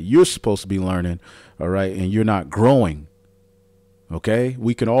lesson that you're supposed to be learning. All right. And you're not growing. OK,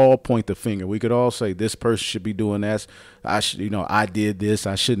 we can all point the finger. We could all say this person should be doing this. I should, you know, I did this.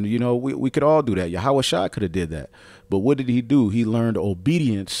 I shouldn't, you know, we could all do that. Yahweh Shai could have did that. But what did he do? He learned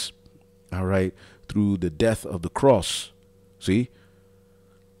obedience. All right. Through the death of the cross. See,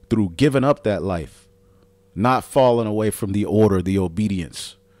 through giving up that life, not falling away from the order, the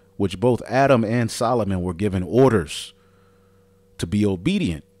obedience, which both Adam and Solomon were given orders to be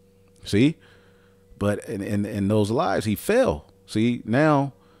obedient. See, but in those lives, he fell. See,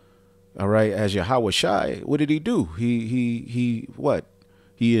 now, all right, as Yahweh Shai, what did he do? He what?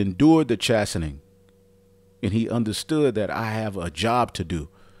 He endured the chastening, and he understood that I have a job to do.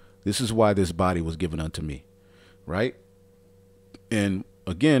 This is why this body was given unto me, right? And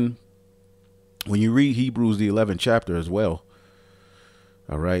again, when you read Hebrews, the 11th chapter as well,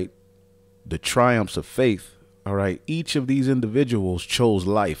 all right, the triumphs of faith, all right, each of these individuals chose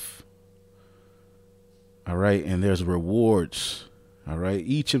life, all right, and there's rewards, all right.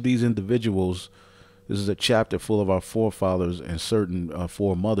 Each of these individuals, this is a chapter full of our forefathers and certain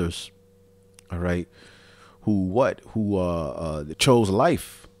foremothers, all right, who chose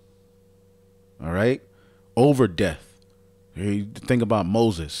life, all right, over death. You think about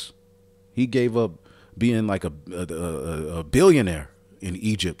Moses. He gave up being like a billionaire in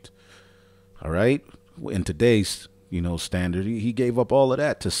Egypt. All right. In today's, you know, standard, he gave up all of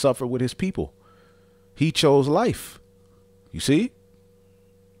that to suffer with his people. He chose life. You see,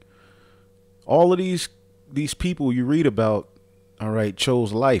 all of these people you read about, all right,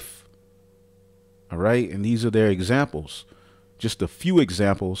 chose life. All right. And these are their examples, just a few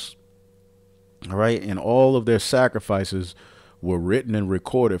examples. All right. And all of their sacrifices were written and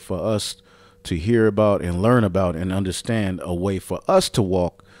recorded for us to hear about and learn about and understand a way for us to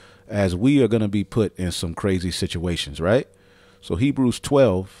walk as we are going to be put in some crazy situations. Right. So Hebrews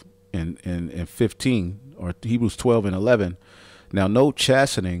 12 and 15, or Hebrews 12 and 11. Now, no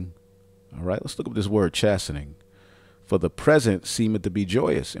chastening. All right. Let's look up this word chastening. For the present seemeth to be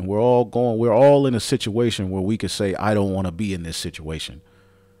joyous. And we're all in a situation where we could say, I don't want to be in this situation.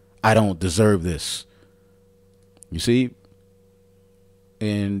 I don't deserve this. You see?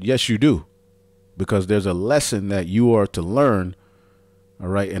 And yes, you do. Because there's a lesson that you are to learn. All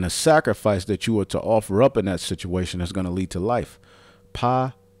right. And a sacrifice that you are to offer up in that situation that's going to lead to life.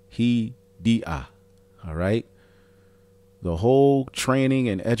 Pa, he, dia. All right. The whole training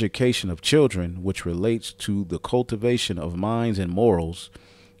and education of children, which relates to the cultivation of minds and morals,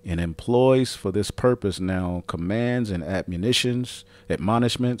 and employs for this purpose now commands and admonitions,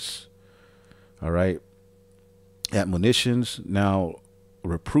 all right, admonitions, now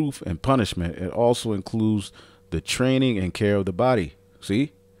reproof and punishment. It also includes the training and care of the body.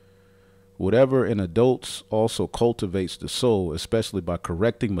 See, whatever in adults also cultivates the soul, especially by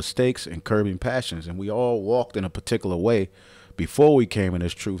correcting mistakes and curbing passions. And we all walked in a particular way before we came in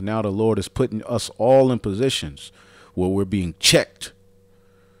this truth. Now the Lord is putting us all in positions where we're being checked.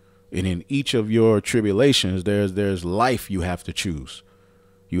 And in each of your tribulations, there's life you have to choose.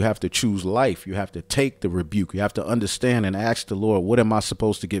 You have to choose life. You have to take the rebuke. You have to understand and ask the Lord, what am I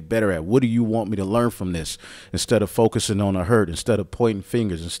supposed to get better at? What do you want me to learn from this? Instead of focusing on the hurt, instead of pointing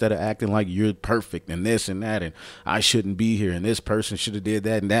fingers, instead of acting like you're perfect and this and that, and I shouldn't be here, and this person should have did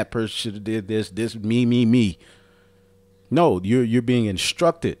that, and that person should have did this, me. No, you're being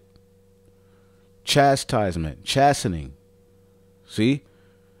instructed. Chastisement, chastening. See?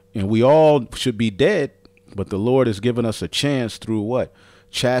 And we all should be dead, but the Lord has given us a chance through what?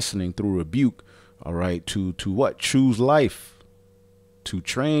 Chastening, through rebuke, all right, to what? Choose life, to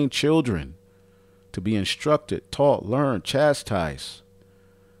train children, to be instructed, taught, learned, chastised,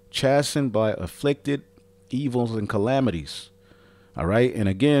 chastened by afflicted evils and calamities, all right? And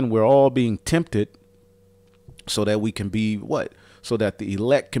again, we're all being tempted so that we can be what? So that the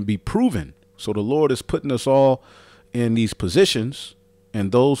elect can be proven. So the Lord is putting us all in these positions,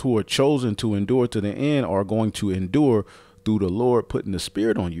 and those who are chosen to endure to the end are going to endure through the Lord putting the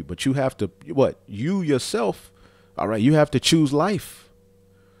Spirit on you. But you have to, what? You yourself, all right, you have to choose life.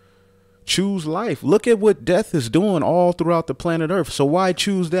 Choose life. Look at what death is doing all throughout the planet Earth. So why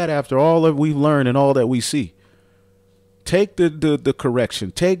choose that after all that we've learned and all that we see? Take the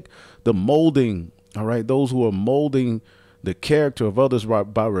correction. Take the molding, all right, those who are molding the character of others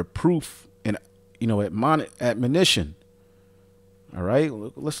by reproof and, admonition. All right,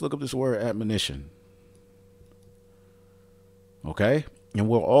 let's look up this word admonition. Okay, and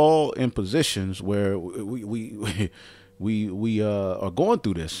we're all in positions where we are going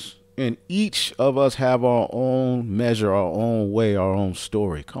through this, and each of us have our own measure, our own way, our own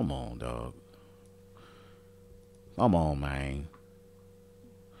story. Come on, dog. Come on, man.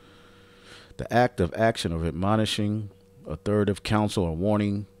 The act of action of admonishing, a third of counsel or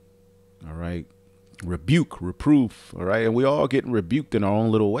warning. All right, rebuke, reproof. All right, and we all getting rebuked in our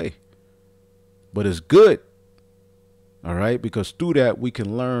own little way, but it's good. All right, because through that we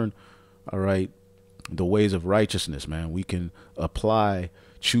can learn, all right, the ways of righteousness, man. We can apply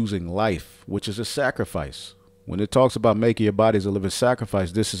choosing life, which is a sacrifice. When it talks about making your bodies a living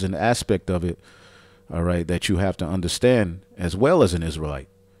sacrifice, this is an aspect of it, all right, that you have to understand as well as an Israelite.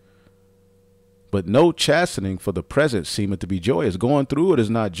 But no chastening for the present seemeth to be joyous. Going through it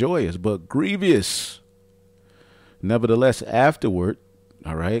is not joyous, but grievous. Nevertheless, afterward,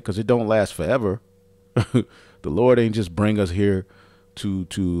 all right, because it don't last forever. The Lord ain't just bring us here to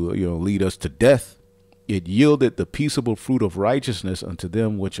lead us to death. It yielded the peaceable fruit of righteousness unto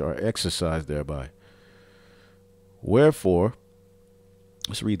them which are exercised thereby. Wherefore,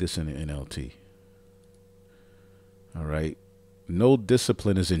 let's read this in the NLT. All right. No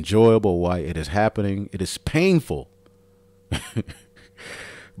discipline is enjoyable while it is happening. It is painful.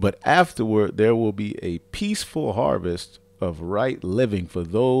 But afterward, there will be a peaceful harvest of right living for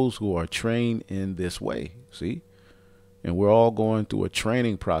those who are trained in this way. See? And we're all going through a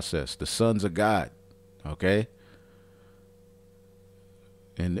training process. The sons of God. Okay?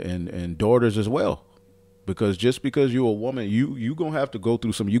 And daughters as well. Because just because you're a woman, you gonna have to go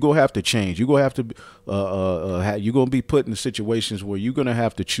through some. You gonna have to change. You gonna have to. You're gonna be put in situations where you're gonna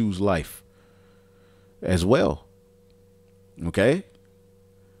have to choose life, as well. Okay.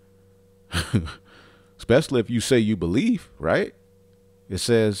 Especially if you say you believe, right? It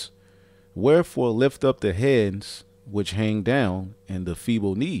says, "Wherefore lift up the heads which hang down and the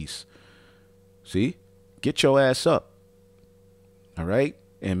feeble knees." See, get your ass up. All right.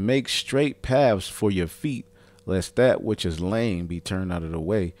 And make straight paths for your feet, lest that which is lame be turned out of the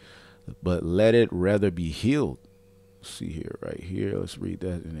way, but let it rather be healed. Let's see here, right here. Let's read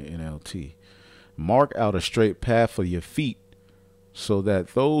that in the NLT. Mark out a straight path for your feet, so that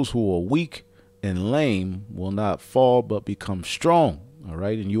those who are weak and lame will not fall, but become strong. All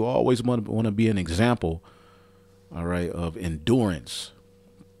right. And you always want to be an example, all right, of endurance,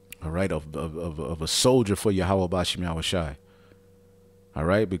 all right, of a soldier for Yahweh Bashim Yahushai. All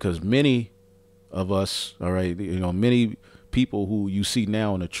right, because many of us, all right, many people who you see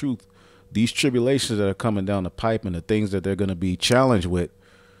now in the truth, these tribulations that are coming down the pipe and the things that they're going to be challenged with,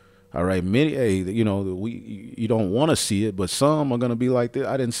 all right, many, you don't want to see it, but some are going to be like,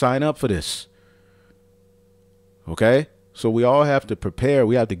 I didn't sign up for this. Okay, so we all have to prepare.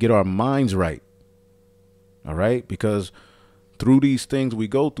 We have to get our minds right. All right, because through these things we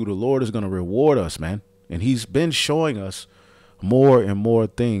go through, the Lord is going to reward us, man. And he's been showing us more and more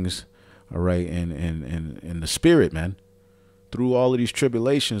things, all right, in the spirit, man. Through all of these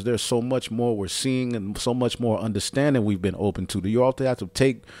tribulations, there's so much more we're seeing and so much more understanding we've been open to. You all have to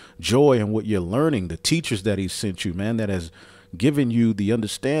take joy in what you're learning, the teachers that he sent you, man, that has given you the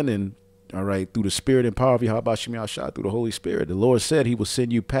understanding, all right, through the spirit and power of Yahweh Shem Yahshua, through the Holy Spirit. The Lord said he will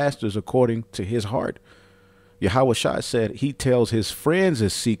send you pastors according to his heart. Yahweh Shai said he tells his friends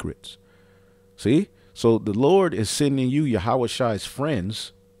his secrets. See? So the Lord is sending you Yahweh Shai's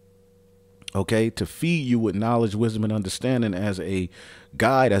friends, okay, to feed you with knowledge, wisdom, and understanding as a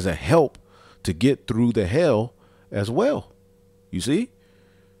guide, as a help to get through the hell as well. You see?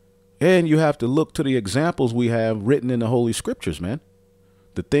 And you have to look to the examples we have written in the Holy Scriptures, man.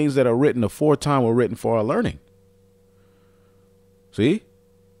 The things that are written aforetime were written for our learning. See?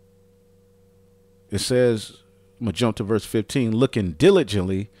 It says, I'm going to jump to verse 15, looking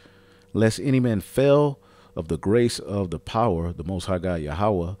diligently, lest any man fail of the grace of the power, the Most High God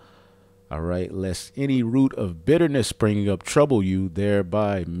Yahweh, all right, lest any root of bitterness springing up trouble you,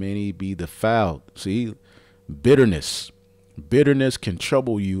 thereby many be defiled. See, bitterness can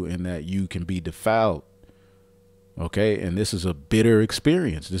trouble you in that you can be defiled. Okay, and this is a bitter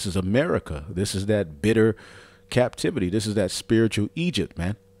experience. This is America. This is that bitter captivity. This is that spiritual Egypt,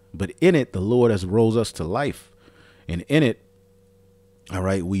 man. But in it, the Lord has rose us to life. And in it, all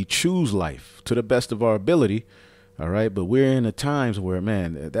right, we choose life to the best of our ability. All right, but we're in the times where,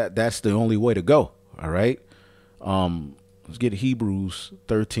 man, that's the only way to go. All right. Let's get Hebrews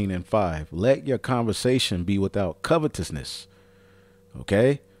 13:5. Let your conversation be without covetousness.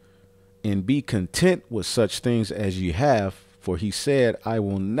 Okay. And be content with such things as you have, for he said, I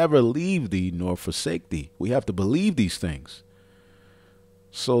will never leave thee nor forsake thee. We have to believe these things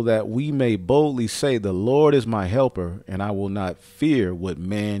so that we may boldly say, the Lord is my helper, and I will not fear what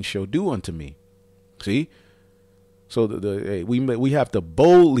man shall do unto me. See? So we have to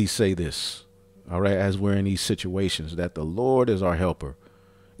boldly say this, all right, as we're in these situations, that the Lord is our helper,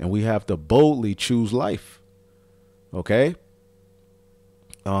 and we have to boldly choose life. Okay?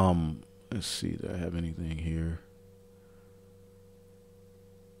 Let's see, do I have anything here?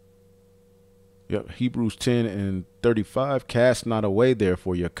 Yep, Hebrews 10:35. Cast not away,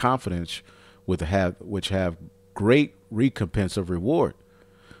 therefore, your confidence which have great recompense of reward.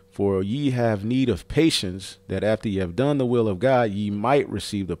 For ye have need of patience, that after ye have done the will of God, ye might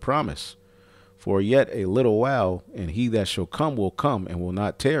receive the promise. For yet a little while, and he that shall come will come and will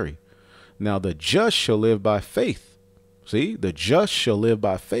not tarry. Now the just shall live by faith. See, the just shall live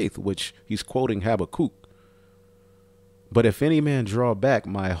by faith, which he's quoting Habakkuk. But if any man draw back,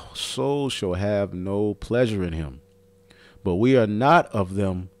 my soul shall have no pleasure in him. But we are not of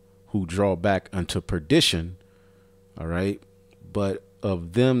them who draw back unto perdition, all right, but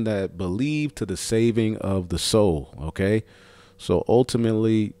of them that believe to the saving of the soul. Okay, so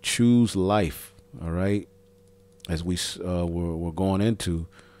ultimately choose life. All right, as we're going into,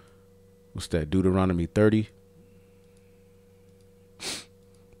 what's that, Deuteronomy 30.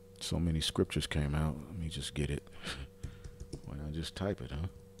 So many scriptures came out. Let me just get it. Why not just type it, huh?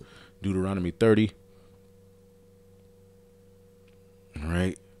 Deuteronomy 30. All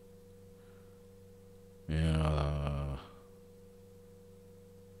right. And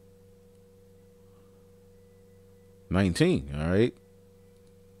 19. All right.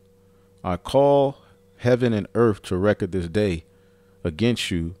 I call heaven and earth to record this day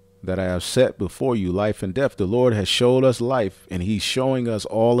against you, that I have set before you life and death. The Lord has showed us life, and he's showing us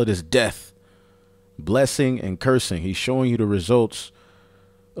all of this death, blessing and cursing. He's showing you the results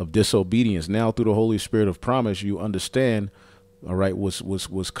of disobedience. Now through the Holy Spirit of promise, you understand, all right,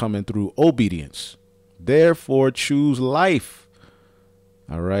 what's coming through obedience. Therefore choose life,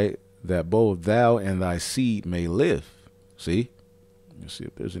 all right, that both thou and thy seed may live. See? Let's see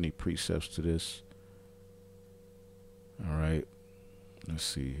if there's any precepts to this. All right. Let's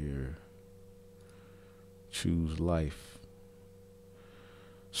see here. Choose life.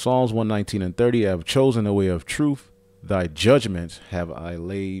 Psalms 119:30. I have chosen the way of truth. Thy judgments have I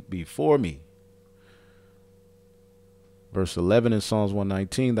laid before me. Verse 11 in Psalms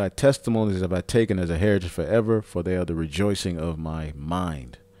 119. Thy testimonies have I taken as a heritage forever, for they are the rejoicing of my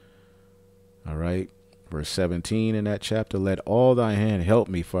mind. All right. Verse 17 in that chapter. Let all thy hand help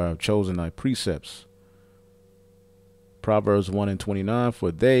me, for I have chosen thy precepts. Proverbs 1:29,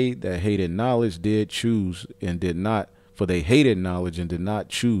 for they that hated knowledge did choose and did not, for they hated knowledge and did not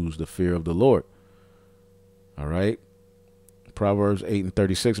choose the fear of the Lord. All right. Proverbs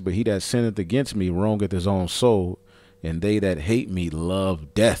 8:36, but he that sinneth against me wrongeth his own soul, and they that hate me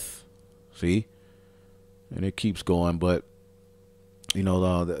love death. See? And it keeps going, but you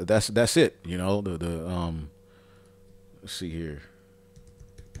know, that's it. You know, let's see here.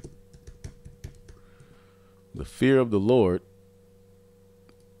 The fear of the Lord,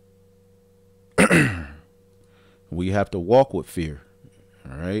 we have to walk with fear.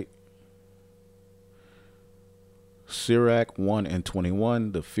 All right. Sirach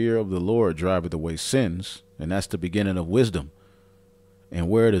 1:21, the fear of the Lord driveth away sins, and that's the beginning of wisdom. And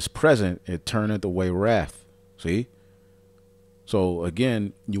where it is present, it turneth away wrath. See? So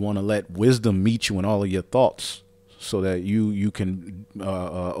again, you want to let wisdom meet you in all of your thoughts so that you can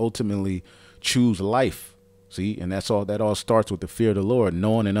ultimately choose life. See? And that all starts with the fear of the Lord,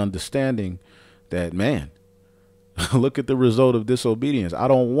 knowing and understanding that, man, look at the result of disobedience. I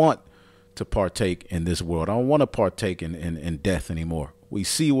don't want to partake in this world. I don't want to partake in death anymore. We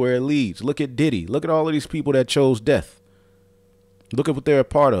see where it leads. Look at Diddy. Look at all of these people that chose death. Look at what they're a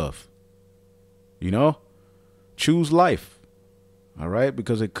part of. You know? Choose life. All right?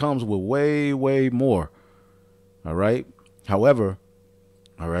 Because it comes with way, way more. All right? However,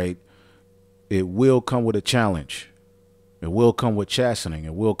 all right, it will come with a challenge. It will come with chastening.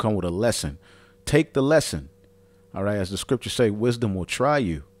 It will come with a lesson. Take the lesson. All right? As the scriptures say, wisdom will try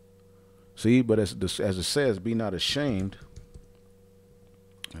you. See? But as it says, be not ashamed.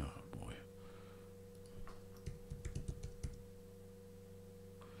 Oh, boy.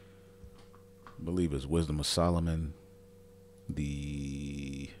 I believe it's Wisdom of Solomon.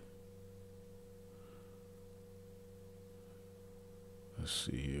 Let's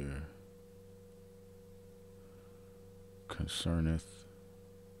see here. Concerneth.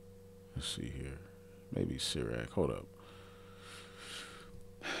 Let's see here. Maybe Sirach. Hold up.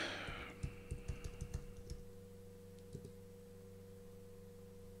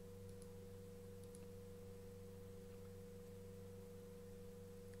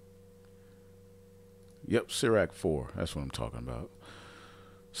 Yep, Sirach 4. That's what I'm talking about.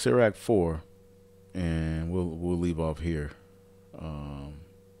 Sirach 4, and we'll leave off here.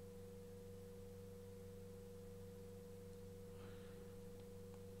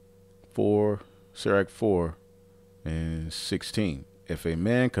 Sirach 4 and 16. If a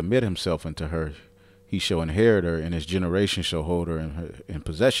man commit himself unto her, he shall inherit her, and his generation shall hold her in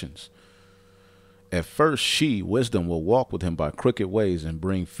possessions. At first she, wisdom, will walk with him by crooked ways and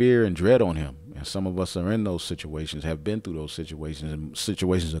bring fear and dread on him. And some of us are in those situations, have been through those situations, and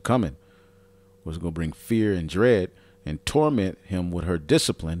situations are coming. Was going to bring fear and dread and torment him with her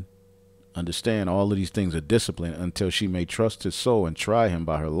discipline. Understand, all of these things are discipline until she may trust his soul and try him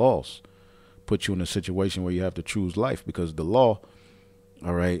by her laws. Put you in a situation where you have to choose life, because the law,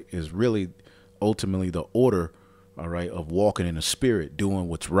 all right, is really ultimately the order, all right, of walking in the spirit, doing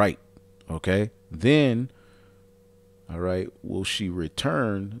what's right. Okay. Then, all right, will she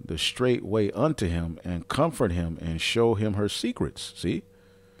return the straight way unto him and comfort him and show him her secrets? See?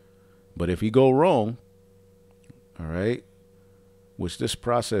 But if he go wrong, all right, which this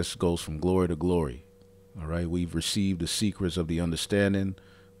process goes from glory to glory. All right. We've received the secrets of the understanding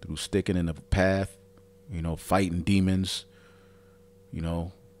through sticking in the path, you know, fighting demons, you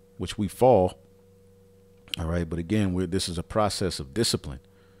know, which we fall. All right. But again, this is a process of discipline.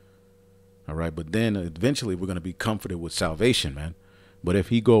 All right. But then eventually we're going to be comforted with salvation, man. But if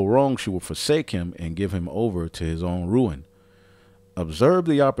he go wrong, she will forsake him and give him over to his own ruin. Observe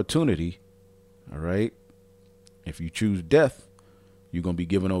the opportunity. All right. If you choose death, you're going to be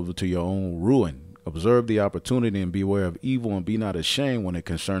given over to your own ruin. Observe the opportunity and beware of evil, and be not ashamed when it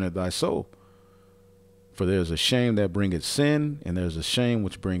concerneth thy soul. For there's a shame that bringeth sin, and there's a shame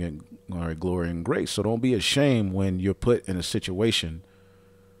which bringeth glory and grace. So don't be ashamed when you're put in a situation,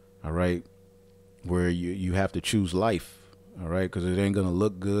 all right, where you have to choose life, all right, because it ain't going to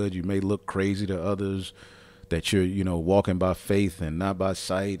look good. You may look crazy to others that you're, you know, walking by faith and not by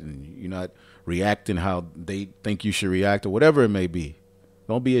sight, and you're not reacting how they think you should react, or whatever it may be.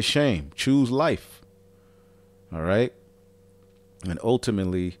 Don't be ashamed. Choose life. All right. And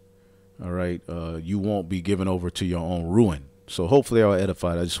ultimately, all right, you won't be given over to your own ruin. So hopefully I'll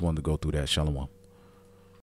edify. I just wanted to go through that. Shalom.